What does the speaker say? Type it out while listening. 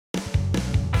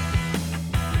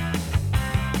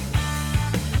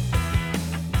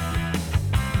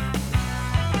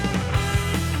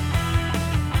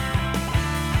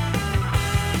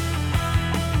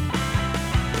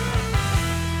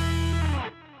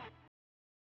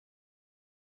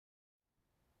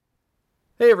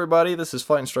Hey everybody, this is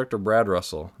Flight Instructor Brad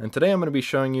Russell, and today I'm going to be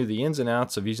showing you the ins and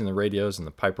outs of using the radios in the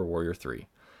Piper Warrior 3. I'm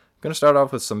going to start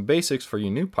off with some basics for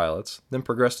you new pilots, then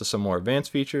progress to some more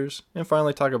advanced features, and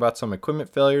finally talk about some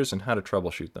equipment failures and how to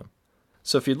troubleshoot them.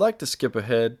 So if you'd like to skip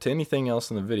ahead to anything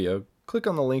else in the video, click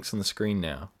on the links on the screen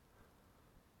now.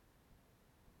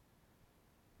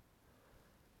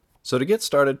 So to get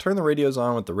started, turn the radios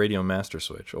on with the radio master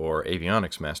switch, or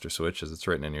avionics master switch as it's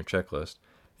written in your checklist.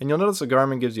 And you'll notice the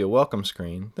Garmin gives you a welcome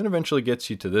screen, then eventually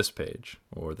gets you to this page,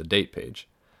 or the date page.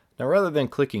 Now rather than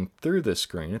clicking through this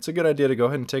screen, it's a good idea to go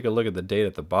ahead and take a look at the date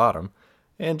at the bottom,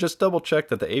 and just double check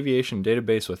that the aviation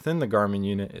database within the Garmin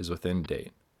unit is within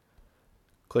date.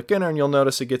 Click enter and you'll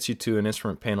notice it gets you to an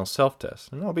instrument panel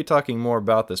self-test, and I'll be talking more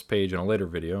about this page in a later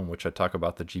video in which I talk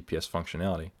about the GPS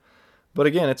functionality. But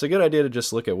again, it's a good idea to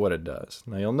just look at what it does.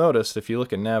 Now you'll notice if you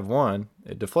look at nav 1,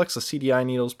 it deflects the CDI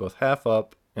needles both half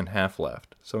up and half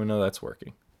left, so we know that's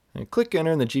working. And click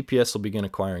enter and the GPS will begin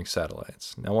acquiring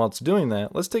satellites. Now while it's doing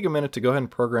that, let's take a minute to go ahead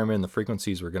and program in the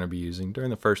frequencies we're going to be using during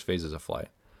the first phases of flight.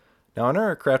 Now on our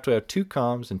aircraft we have two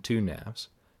comms and two navs.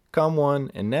 COM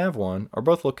 1 and nav 1 are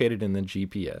both located in the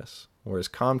GPS, whereas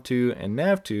COM 2 and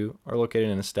nav 2 are located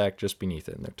in a stack just beneath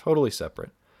it, and they're totally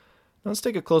separate. Now let's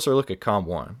take a closer look at COM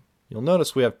 1. You'll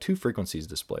notice we have two frequencies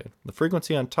displayed. The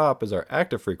frequency on top is our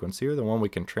active frequency, or the one we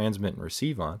can transmit and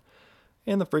receive on,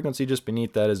 and the frequency just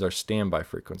beneath that is our standby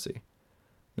frequency.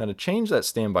 Now to change that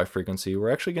standby frequency,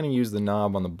 we're actually going to use the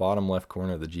knob on the bottom left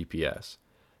corner of the GPS.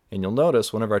 And you'll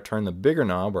notice whenever I turn the bigger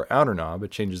knob or outer knob,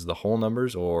 it changes the whole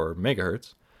numbers or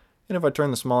megahertz. And if I turn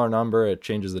the smaller number, it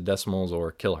changes the decimals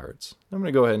or kilohertz. I'm going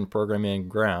to go ahead and program in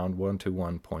ground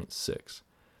 121.6.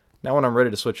 Now when I'm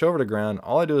ready to switch over to ground,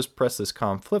 all I do is press this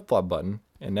COM flip-flop button,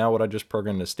 and now what I just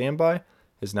programmed to standby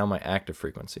is now my active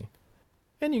frequency.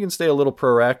 And you can stay a little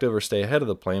proactive or stay ahead of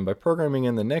the plane by programming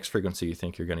in the next frequency you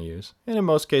think you're going to use, and in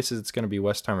most cases it's going to be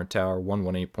Westheimer Tower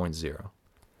 118.0.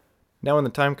 Now when the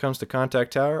time comes to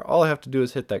contact tower, all I have to do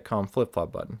is hit that COM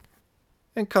flip-flop button.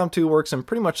 And COM 2 works in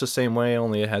pretty much the same way,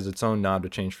 only it has its own knob to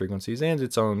change frequencies and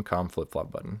its own COM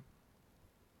flip-flop button.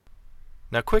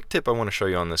 Now a quick tip I want to show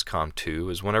you on this COM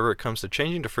 2 is whenever it comes to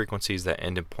changing to frequencies that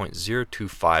end in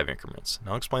 0.025 increments.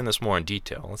 Now I'll explain this more in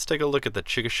detail. Let's take a look at the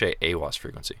Chickasha AWAS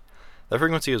frequency. That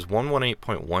frequency is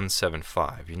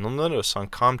 118.175. You'll notice on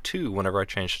COM 2, whenever I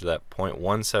change to that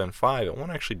 0.175, it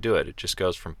won't actually do it. It just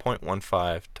goes from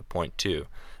 0.15 to 0.2,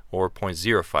 or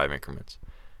 0.05 increments.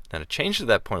 Now to change to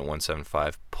that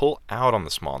 0.175, pull out on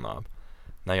the small knob.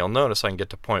 Now you'll notice I can get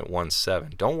to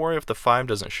 0.17. Don't worry if the 5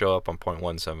 doesn't show up on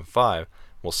 0.175,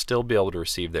 we'll still be able to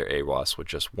receive their AWAS with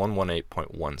just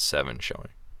 118.17 showing.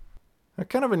 Now,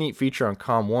 kind of a neat feature on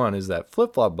COM 1 is that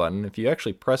flip-flop button. If you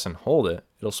actually press and hold it,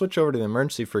 it'll switch over to the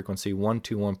emergency frequency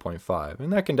 121.5,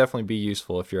 and that can definitely be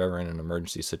useful if you're ever in an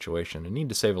emergency situation and need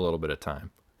to save a little bit of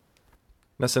time.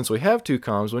 Now since we have two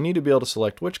comms, we need to be able to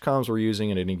select which comms we're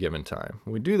using at any given time.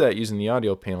 We do that using the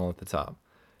audio panel at the top.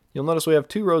 You'll notice we have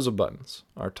two rows of buttons.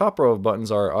 Our top row of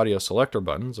buttons are audio selector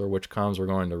buttons, or which comms we're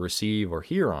going to receive or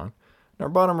hear on. Our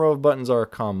bottom row of buttons are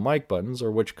COM mic buttons, or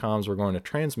which comms we're going to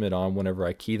transmit on whenever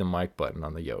I key the mic button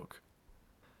on the yoke.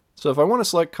 So if I want to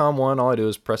select COM 1, all I do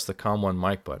is press the COM 1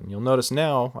 mic button. You'll notice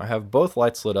now I have both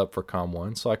lights lit up for COM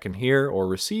 1, so I can hear or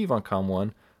receive on COM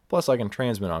 1, plus I can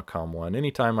transmit on COM 1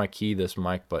 anytime I key this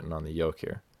mic button on the yoke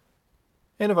here.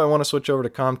 And if I want to switch over to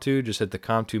COM 2, just hit the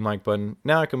COM 2 mic button.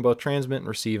 Now I can both transmit and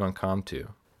receive on COM 2.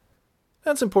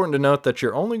 That's important to note that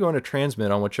you're only going to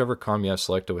transmit on whichever comm you have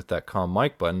selected with that COM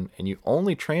mic button, and you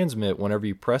only transmit whenever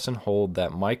you press and hold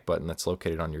that mic button that's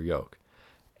located on your yoke.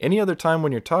 Any other time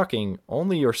when you're talking,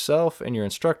 only yourself and your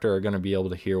instructor are going to be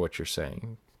able to hear what you're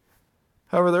saying.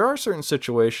 However, there are certain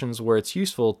situations where it's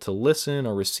useful to listen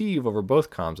or receive over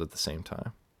both comms at the same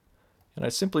time. And I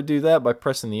simply do that by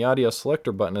pressing the audio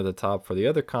selector button at the top for the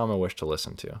other comm I wish to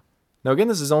listen to. Now again,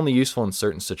 this is only useful in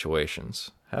certain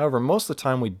situations. However, most of the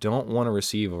time we don't want to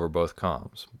receive over both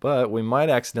comms, but we might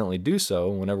accidentally do so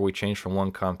whenever we change from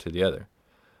one comm to the other.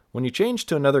 When you change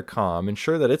to another comm,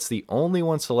 ensure that it's the only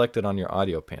one selected on your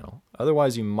audio panel.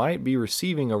 Otherwise you might be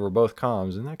receiving over both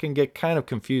comms, and that can get kind of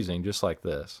confusing, just like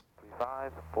this.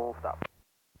 5, full stop.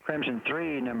 Crimson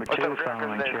 3, number 2,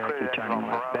 following Cherokee, turning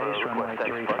left base, runway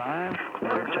 35,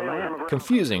 clear to land.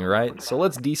 Confusing, right? So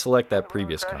let's deselect that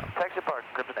previous comm.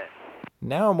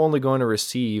 Now I'm only going to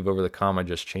receive over the comm I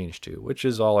just changed to, which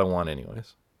is all I want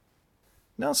anyways.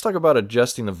 Now let's talk about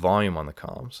adjusting the volume on the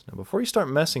comms. Now before you start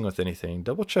messing with anything,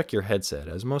 double check your headset,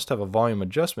 as most have a volume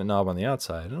adjustment knob on the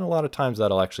outside, and a lot of times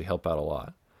that'll actually help out a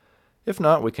lot. If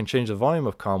not, we can change the volume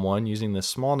of COM 1 using this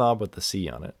small knob with the C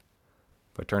on it.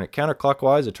 If I turn it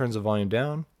counterclockwise, it turns the volume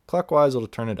down. Clockwise, it'll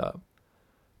turn it up.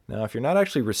 Now, if you're not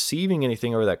actually receiving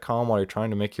anything over that comm while you're trying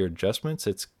to make your adjustments,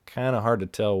 it's kind of hard to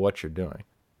tell what you're doing.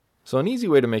 So an easy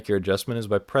way to make your adjustment is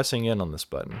by pressing in on this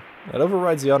button. That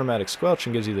overrides the automatic squelch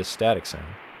and gives you this static sound.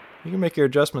 You can make your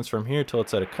adjustments from here till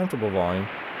it's at a comfortable volume,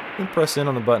 then press in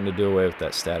on the button to do away with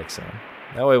that static sound.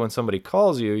 That way when somebody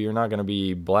calls you, you're not going to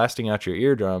be blasting out your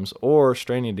eardrums or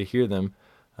straining to hear them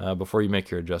before you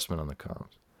make your adjustment on the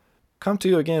comms. COM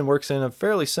 2 again works in a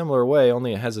fairly similar way,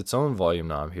 only it has its own volume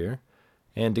knob here.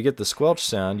 And to get the squelch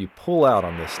sound, you pull out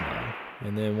on this knob.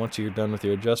 And then once you're done with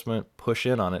your adjustment, push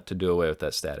in on it to do away with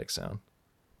that static sound.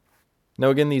 Now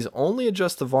again, these only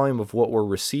adjust the volume of what we're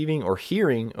receiving or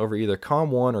hearing over either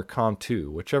COM 1 or COM 2,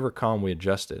 whichever COM we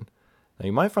adjusted. Now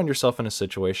you might find yourself in a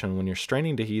situation when you're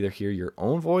straining to either hear your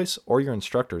own voice or your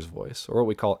instructor's voice, or what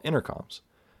we call intercoms.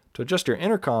 To adjust your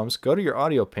intercoms, go to your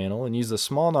audio panel and use the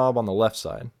small knob on the left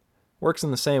side. Works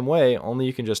in the same way, only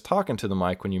you can just talk into the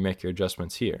mic when you make your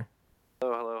adjustments here.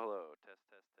 Hello, hello, hello. Test,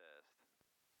 test,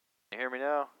 test. You hear me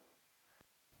now?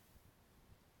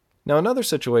 Now another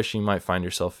situation you might find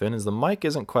yourself in is the mic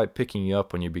isn't quite picking you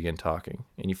up when you begin talking,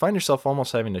 and you find yourself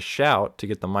almost having to shout to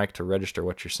get the mic to register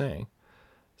what you're saying.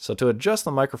 So to adjust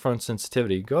the microphone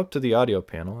sensitivity, go up to the audio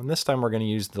panel, and this time we're going to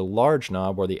use the large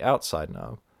knob or the outside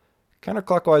knob.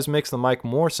 Counterclockwise makes the mic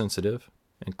more sensitive,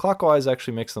 and clockwise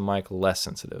actually makes the mic less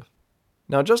sensitive.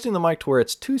 Now adjusting the mic to where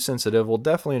it's too sensitive will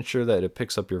definitely ensure that it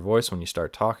picks up your voice when you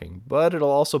start talking, but it'll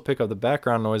also pick up the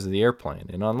background noise of the airplane,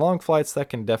 and on long flights that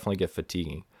can definitely get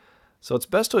fatiguing. So it's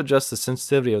best to adjust the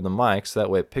sensitivity of the mic so that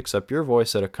way it picks up your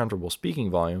voice at a comfortable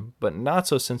speaking volume, but not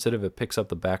so sensitive it picks up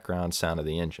the background sound of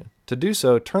the engine. To do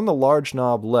so, turn the large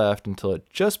knob left until it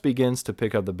just begins to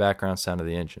pick up the background sound of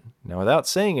the engine. Now without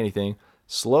saying anything,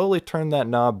 slowly turn that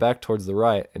knob back towards the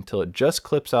right until it just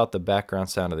clips out the background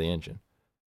sound of the engine.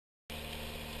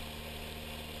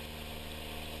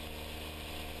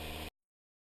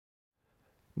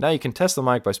 Now you can test the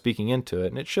mic by speaking into it,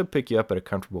 and it should pick you up at a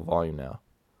comfortable volume now.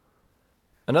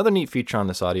 Another neat feature on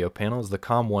this audio panel is the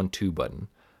COM 1-2 button.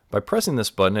 By pressing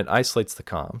this button, it isolates the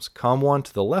comms. COM 1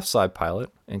 to the left side pilot,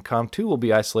 and COM 2 will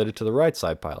be isolated to the right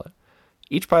side pilot.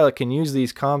 Each pilot can use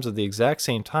these comms at the exact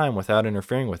same time without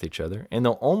interfering with each other, and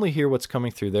they'll only hear what's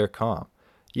coming through their comm.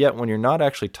 Yet when you're not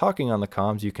actually talking on the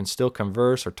comms, you can still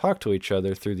converse or talk to each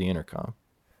other through the intercom.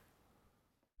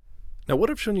 Now what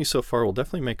I've shown you so far will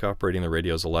definitely make operating the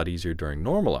radios a lot easier during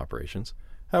normal operations.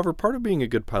 However, part of being a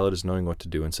good pilot is knowing what to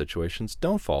do in situations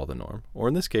don't follow the norm, or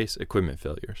in this case, equipment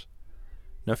failures.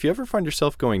 Now if you ever find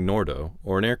yourself going Nordo,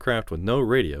 or an aircraft with no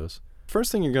radios, the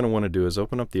first thing you're going to want to do is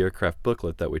open up the aircraft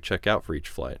booklet that we check out for each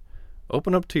flight.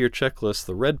 Open up to your checklist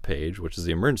the red page, which is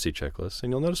the emergency checklist,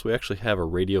 and you'll notice we actually have a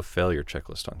radio failure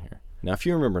checklist on here. Now if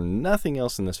you remember nothing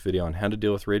else in this video on how to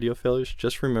deal with radio failures,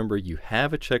 just remember you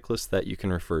have a checklist that you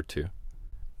can refer to.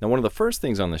 Now one of the first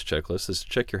things on this checklist is to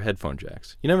check your headphone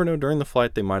jacks. You never know, during the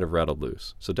flight they might have rattled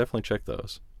loose, so definitely check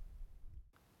those.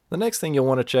 The next thing you'll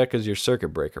want to check is your circuit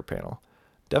breaker panel.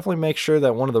 Definitely make sure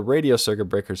that one of the radio circuit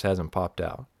breakers hasn't popped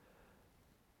out.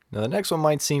 Now the next one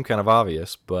might seem kind of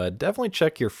obvious, but definitely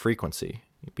check your frequency.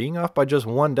 Being off by just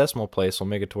 1 decimal place will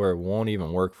make it to where it won't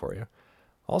even work for you.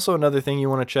 Also another thing you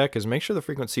want to check is make sure the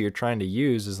frequency you're trying to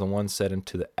use is the one set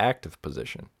into the active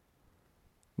position.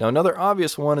 Now another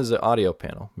obvious one is the audio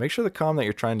panel. Make sure the comm that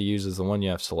you're trying to use is the one you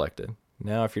have selected.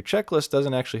 Now if your checklist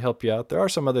doesn't actually help you out, there are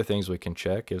some other things we can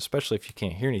check, especially if you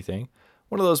can't hear anything.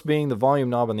 One of those being the volume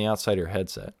knob on the outside of your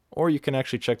headset. Or you can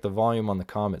actually check the volume on the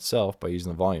comm itself by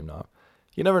using the volume knob.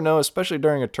 You never know, especially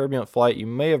during a turbulent flight, you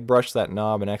may have brushed that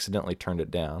knob and accidentally turned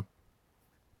it down.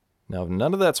 Now if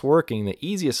none of that's working, the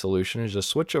easiest solution is just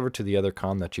switch over to the other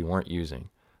comm that you weren't using.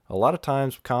 A lot of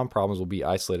times comm problems will be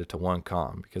isolated to one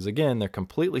comm because again they're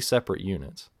completely separate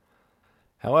units.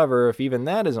 However, if even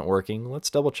that isn't working, let's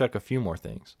double check a few more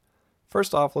things.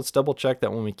 First off, let's double check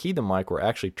that when we key the mic we're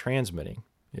actually transmitting.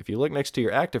 If you look next to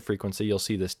your active frequency you'll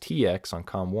see this TX on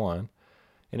COM 1,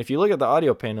 and if you look at the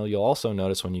audio panel you'll also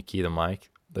notice when you key the mic,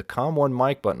 the COM 1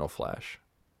 mic button will flash.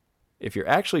 If you're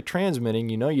actually transmitting,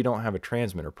 you know you don't have a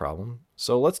transmitter problem,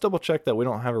 so let's double check that we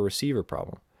don't have a receiver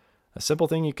problem. A simple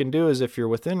thing you can do is if you're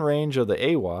within range of the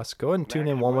AWAS, go ahead and tune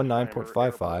in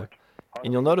 119.55,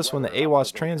 and you'll notice when the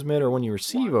AWAS transmit or when you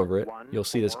receive over it, you'll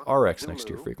see this RX next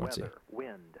to your frequency.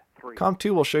 COM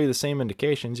 2 will show you the same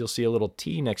indications. You'll see a little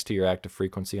T next to your active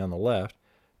frequency on the left,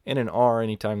 and an R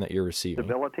anytime that you're receiving.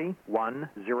 Stability 1,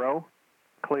 0,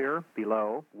 clear,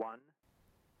 below 1.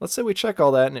 Let's say we check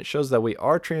all that and it shows that we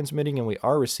are transmitting and we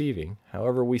are receiving.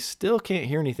 However, we still can't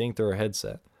hear anything through our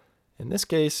headset. In this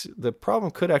case, the problem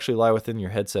could actually lie within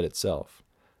your headset itself.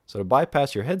 So to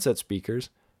bypass your headset speakers,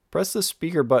 press the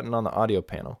speaker button on the audio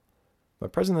panel. By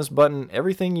pressing this button,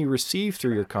 everything you receive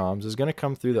through your comms is going to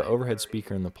come through the overhead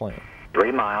speaker in the plane.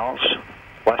 3 miles,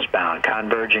 westbound,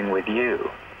 converging with you.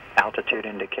 Altitude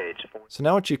indicates... So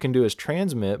now what you can do is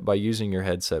transmit by using your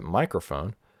headset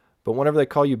microphone, but whenever they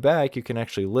call you back, you can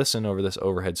actually listen over this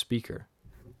overhead speaker.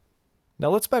 Now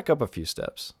let's back up a few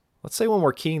steps. Let's say when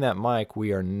we're keying that mic,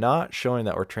 we are not showing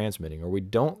that we're transmitting, or we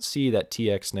don't see that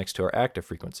TX next to our active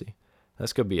frequency.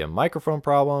 This could be a microphone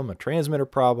problem, a transmitter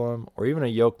problem, or even a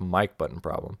yoke mic button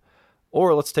problem.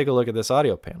 Or let's take a look at this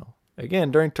audio panel.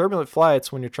 Again, during turbulent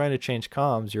flights, when you're trying to change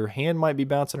comms, your hand might be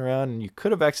bouncing around and you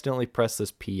could have accidentally pressed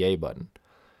this PA button.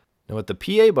 Now with the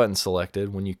PA button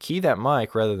selected, when you key that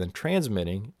mic rather than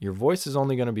transmitting, your voice is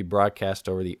only going to be broadcast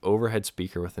over the overhead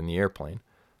speaker within the airplane.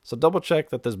 So double check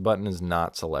that this button is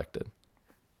not selected.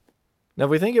 Now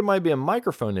if we think it might be a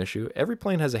microphone issue, every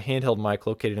plane has a handheld mic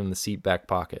located in the seat back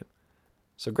pocket.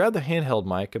 So grab the handheld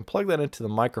mic and plug that into the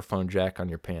microphone jack on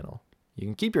your panel. You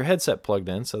can keep your headset plugged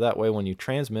in so that way when you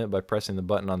transmit by pressing the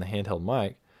button on the handheld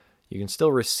mic, you can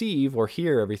still receive or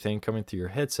hear everything coming through your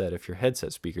headset if your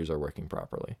headset speakers are working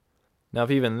properly. Now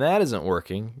if even that isn't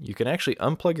working, you can actually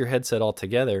unplug your headset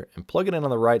altogether and plug it in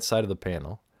on the right side of the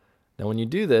panel. Now when you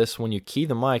do this, when you key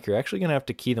the mic, you're actually going to have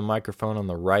to key the microphone on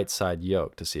the right side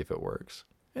yoke to see if it works.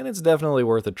 And it's definitely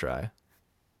worth a try.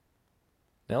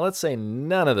 Now let's say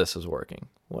none of this is working.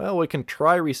 Well, we can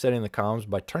try resetting the comms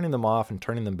by turning them off and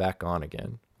turning them back on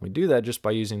again. We do that just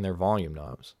by using their volume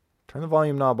knobs. Turn the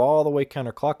volume knob all the way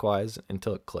counterclockwise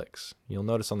until it clicks. You'll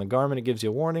notice on the Garmin it gives you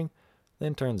a warning,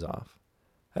 then turns off.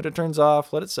 After it turns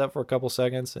off, let it set for a couple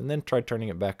seconds, and then try turning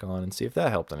it back on and see if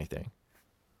that helped anything.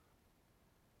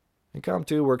 And COM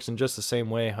 2 works in just the same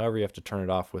way, however you have to turn it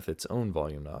off with its own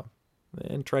volume knob.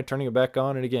 Then try turning it back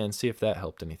on and again, see if that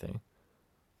helped anything.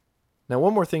 Now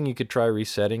one more thing you could try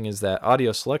resetting is that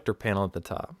audio selector panel at the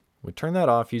top. We turn that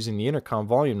off using the intercom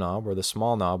volume knob, or the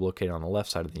small knob located on the left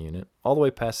side of the unit, all the way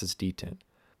past its detent.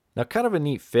 Now kind of a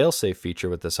neat fail-safe feature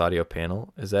with this audio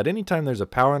panel is that anytime there's a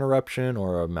power interruption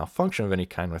or a malfunction of any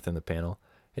kind within the panel,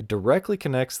 it directly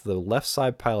connects the left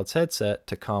side pilot's headset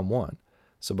to COM 1.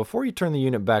 So before you turn the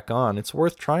unit back on, it's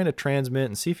worth trying to transmit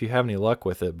and see if you have any luck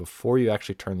with it before you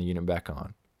actually turn the unit back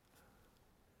on.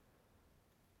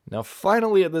 Now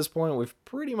finally at this point, we've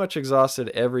pretty much exhausted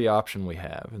every option we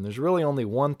have, and there's really only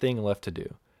one thing left to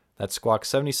do. That's squawk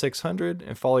 7600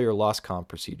 and follow your lost comm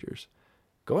procedures.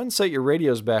 Go ahead and set your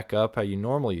radios back up how you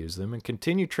normally use them and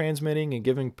continue transmitting and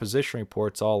giving position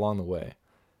reports all along the way.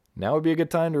 Now would be a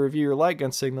good time to review your light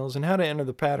gun signals and how to enter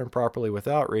the pattern properly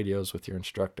without radios with your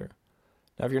instructor.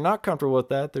 Now if you're not comfortable with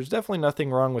that, there's definitely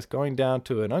nothing wrong with going down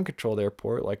to an uncontrolled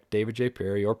airport like David J.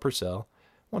 Perry or Purcell.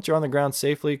 Once you're on the ground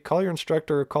safely, call your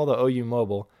instructor or call the OU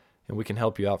Mobile, and we can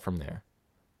help you out from there.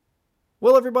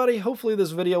 Well everybody, hopefully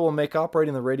this video will make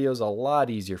operating the radios a lot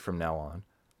easier from now on.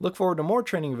 Look forward to more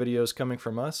training videos coming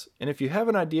from us, and if you have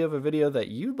an idea of a video that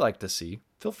you'd like to see,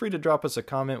 feel free to drop us a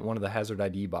comment in one of the Hazard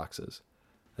ID boxes.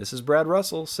 This is Brad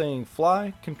Russell saying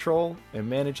fly, control, and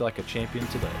manage like a champion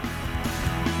today.